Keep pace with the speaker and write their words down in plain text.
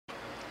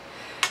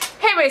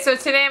Anyway, so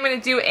today I'm going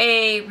to do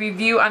a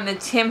review on the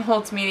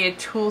Holtz Media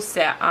tool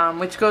set,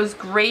 which goes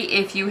great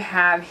if you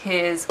have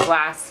his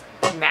glass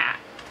mat.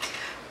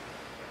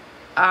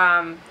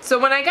 So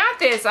when I got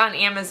this on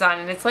Amazon,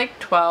 and it's like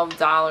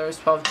 $12,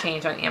 12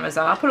 change on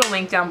Amazon, I'll put a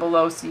link down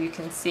below so you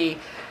can see.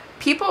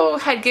 People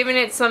had given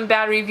it some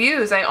bad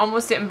reviews. I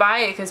almost didn't buy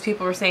it because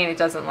people were saying it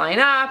doesn't line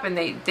up, and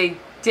they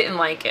didn't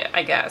like it,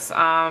 I guess.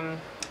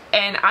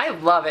 And I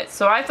love it.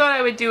 So I thought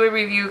I would do a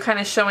review kind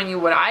of showing you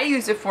what I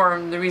use it for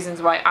and the reasons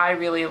why I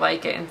really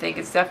like it and think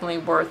it's definitely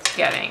worth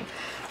getting.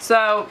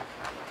 So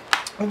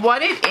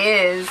what it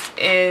is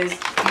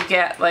you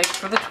get, like,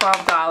 for the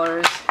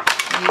 $12,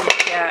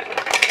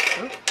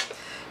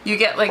 you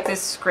get like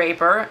this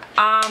scraper,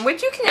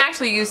 which you can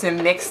actually use to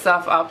mix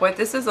stuff up with.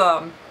 This is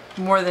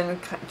more than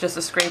just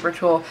a scraper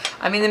tool.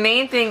 I mean, the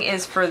main thing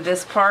is for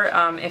this part,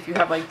 if you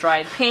have like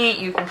dried paint,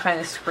 you can kind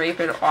of scrape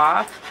it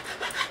off.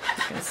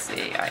 You can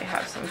see I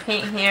have some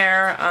paint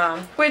here,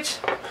 which,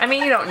 I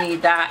mean, you don't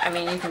need that. I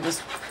mean, you can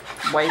just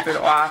wipe it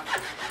off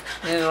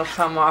and it'll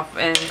come off,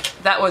 and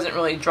that wasn't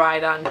really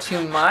dried on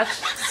too much,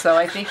 so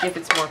I think if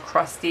it's more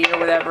crusty or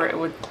whatever, it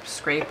would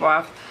scrape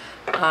off.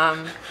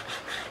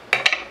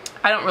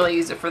 I don't really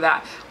use it for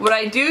that. What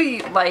I do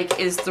like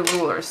is the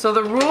ruler. So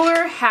the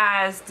ruler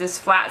has this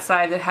flat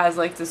side that has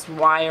like this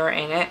wire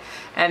in it,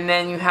 and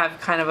then you have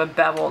kind of a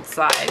beveled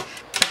side.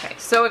 Okay,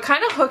 so it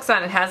kind of hooks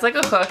on. It has like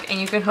a hook, and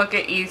you can hook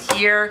it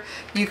here,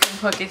 you can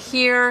hook it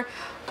here.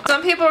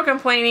 Some people are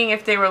complaining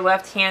if they were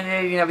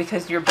left-handed, you know,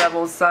 because your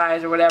beveled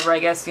side or whatever. I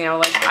guess, you know,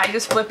 like, I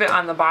just flip it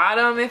on the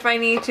bottom if I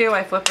need to.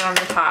 I flip it on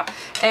the top.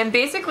 And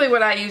basically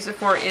what I use it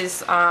for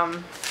is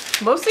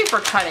mostly for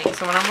cutting.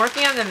 So when I'm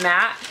working on the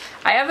mat,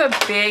 I have a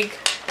big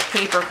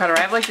paper cutter. I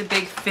have like the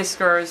big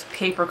Fiskars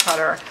paper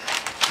cutter,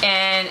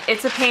 and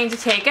it's a pain to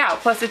take out.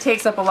 Plus it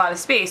takes up a lot of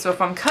space. So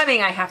if I'm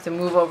cutting, I have to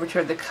move over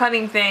to the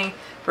cutting thing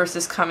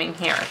versus coming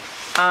here.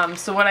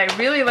 So what I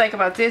really like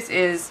about this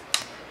is,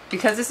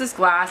 because this is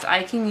glass,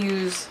 I can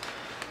use,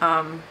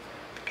 you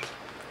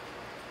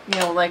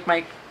know, like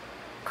my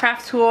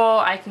craft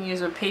tool. I can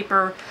use a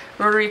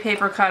rotary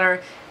paper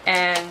cutter,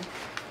 and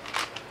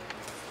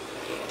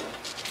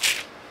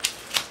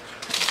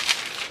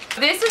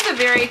this is a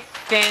very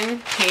thin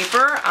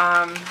paper.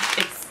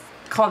 It's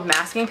called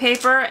masking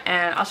paper,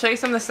 and I'll show you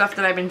some of the stuff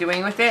that I've been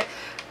doing with it.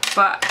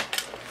 But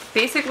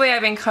basically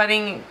I've been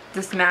cutting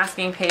this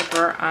masking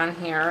paper on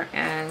here,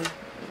 and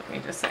let me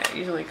just say, I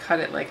usually cut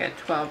it like at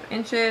 12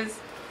 inches.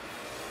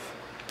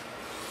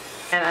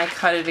 And I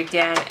cut it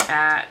again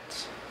at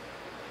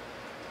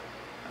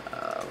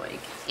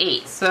like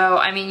 8. So,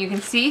 I mean, you can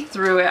see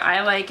through it.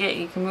 I like it.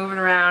 You can move it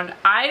around.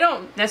 I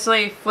don't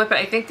necessarily flip it.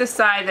 I think the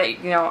side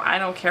that, you know, I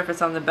don't care if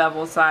it's on the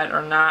bevel side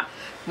or not.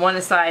 One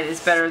side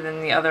is better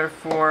than the other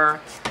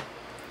for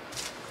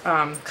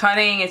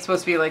cutting. It's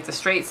supposed to be like the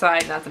straight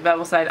side, not the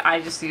bevel side.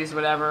 I just use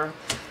whatever.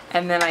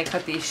 And then I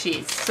cut these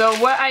sheets. So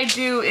what I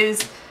do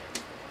is,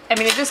 I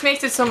mean, it just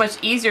makes it so much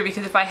easier,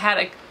 because if I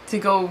had to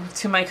go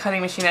to my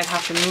cutting machine, I'd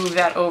have to move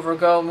that over,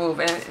 go, move.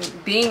 And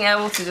being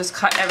able to just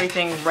cut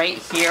everything right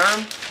here,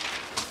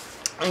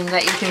 and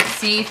that you can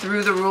see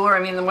through the ruler. I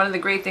mean, one of the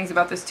great things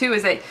about this too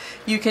is that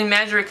you can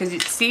measure it because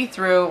it's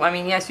see-through. I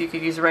mean, yes, you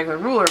could use a regular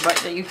ruler, but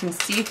that you can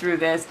see through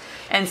this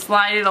and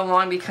slide it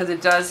along, because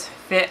it does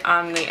fit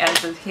on the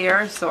edge of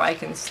here. So I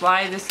can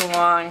slide this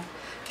along.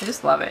 I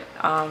just love it.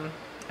 I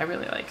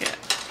really like it.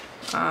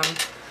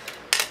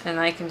 And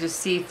I can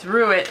just see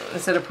through it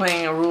instead of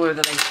putting a ruler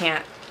that I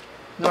can't,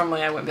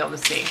 normally I wouldn't be able to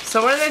see.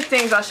 So one of the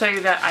things I'll show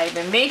you that I've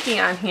been making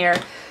on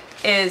here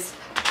is,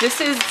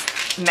 this is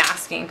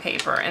masking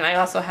paper, and I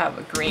also have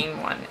a green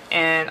one.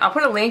 And I'll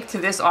put a link to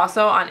this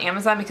also on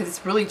Amazon, because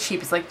it's really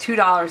cheap. It's like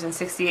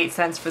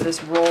 $2.68 for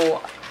this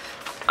roll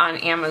on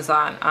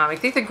Amazon. I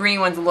think the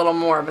green one's a little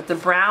more, but the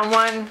brown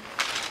one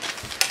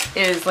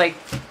is like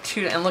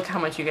 $2, and look how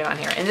much you get on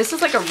here. And this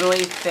is like a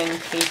really thin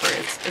paper.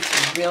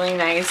 It's really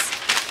nice.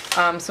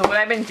 So what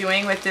I've been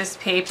doing with this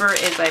paper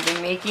is I've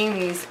been making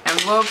these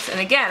envelopes, and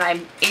again,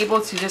 I'm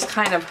able to just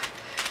kind of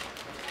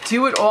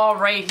do it all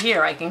right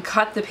here. I can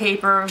cut the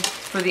paper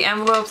for the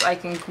envelopes, I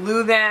can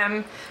glue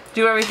them,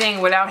 do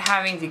everything without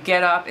having to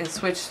get up and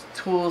switch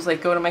tools,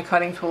 like go to my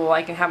cutting tool.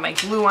 I can have my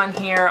glue on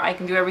here. I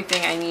can do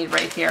everything I need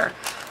right here.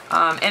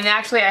 And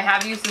actually I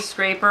have used the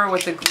scraper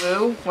with the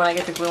glue. When I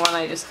get the glue on,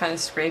 I just kind of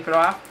scrape it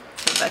off.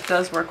 So that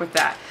does work with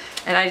that.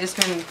 And I've just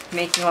been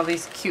making all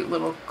these cute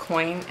little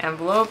coin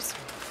envelopes.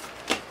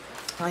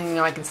 And, you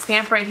know, I can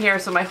stamp right here.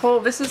 So my whole,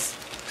 this is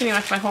pretty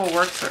much my whole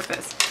work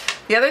surface.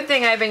 The other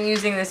thing I've been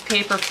using this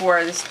paper for,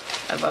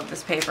 I love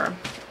this paper.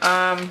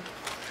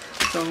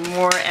 So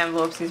more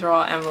envelopes. These are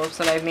all envelopes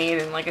that I've made,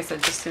 and like I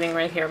said, just sitting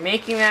right here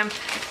making them,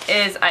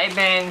 is I've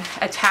been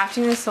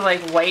attaching this to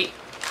like white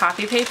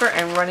copy paper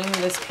and running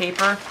this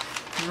paper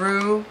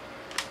through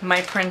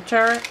my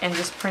printer and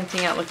just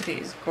printing out. Look at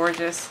these,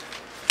 gorgeous.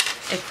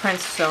 It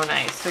prints so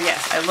nice. So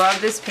yes, I love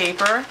this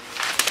paper.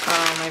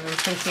 I've been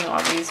printing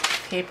all these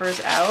papers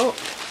out.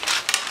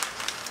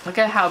 Look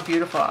at how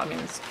beautiful. I mean,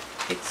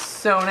 it's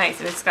so nice,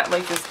 and it's got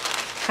like this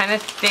kind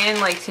of thin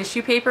like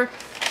tissue paper.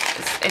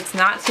 It's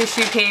not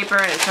tissue paper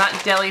and it's not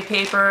deli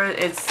paper.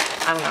 It's,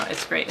 I don't know,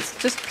 it's great. It's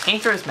just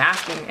painter's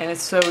masking and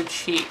it's so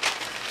cheap.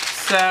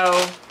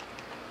 So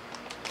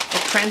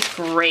it prints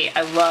great.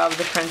 I love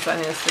the prints on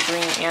this, the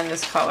green and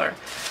this color.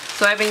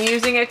 So I've been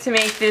using it to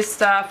make this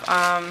stuff.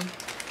 What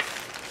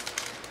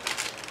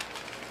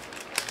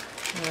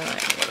do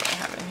I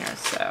have in here?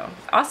 So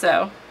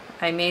also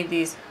I made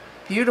these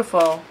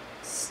beautiful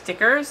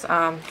stickers.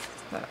 I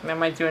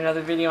might do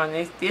another video on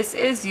this. This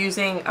is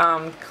using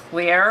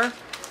clear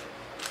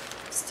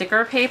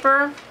sticker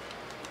paper.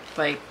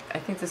 Like, I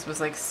think this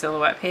was like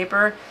silhouette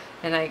paper,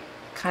 and I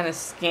kind of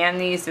scanned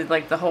these, did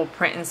like the whole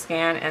print and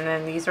scan, and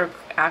then these are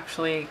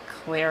actually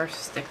clear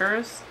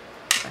stickers.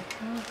 I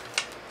can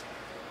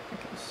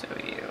show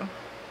you.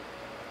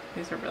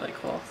 These are really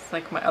cool. It's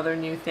like my other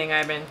new thing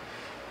I've been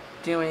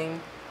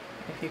doing.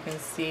 If you can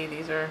see,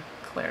 these are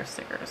clear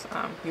stickers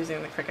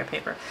using the Cricut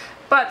paper,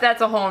 but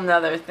that's a whole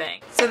nother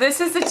thing. So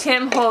this is the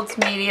Tim Holtz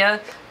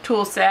Media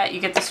tool set. You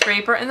get the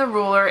scraper and the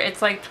ruler.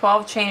 It's like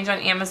 12 change on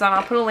Amazon.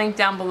 I'll put a link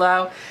down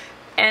below.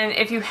 And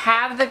if you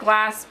have the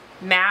glass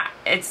mat,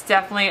 it's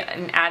definitely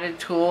an added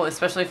tool,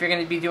 especially if you're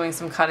going to be doing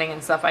some cutting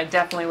and stuff. I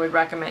definitely would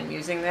recommend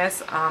using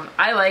this.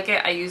 I like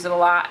it. I use it a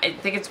lot. I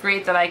think it's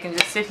great that I can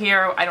just sit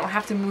here. I don't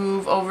have to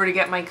move over to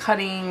get my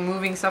cutting,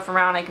 moving stuff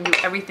around. I can do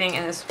everything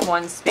in this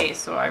one space,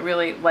 so I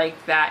really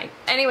like that.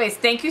 Anyways,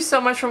 thank you so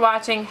much for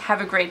watching.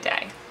 Have a great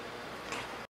day.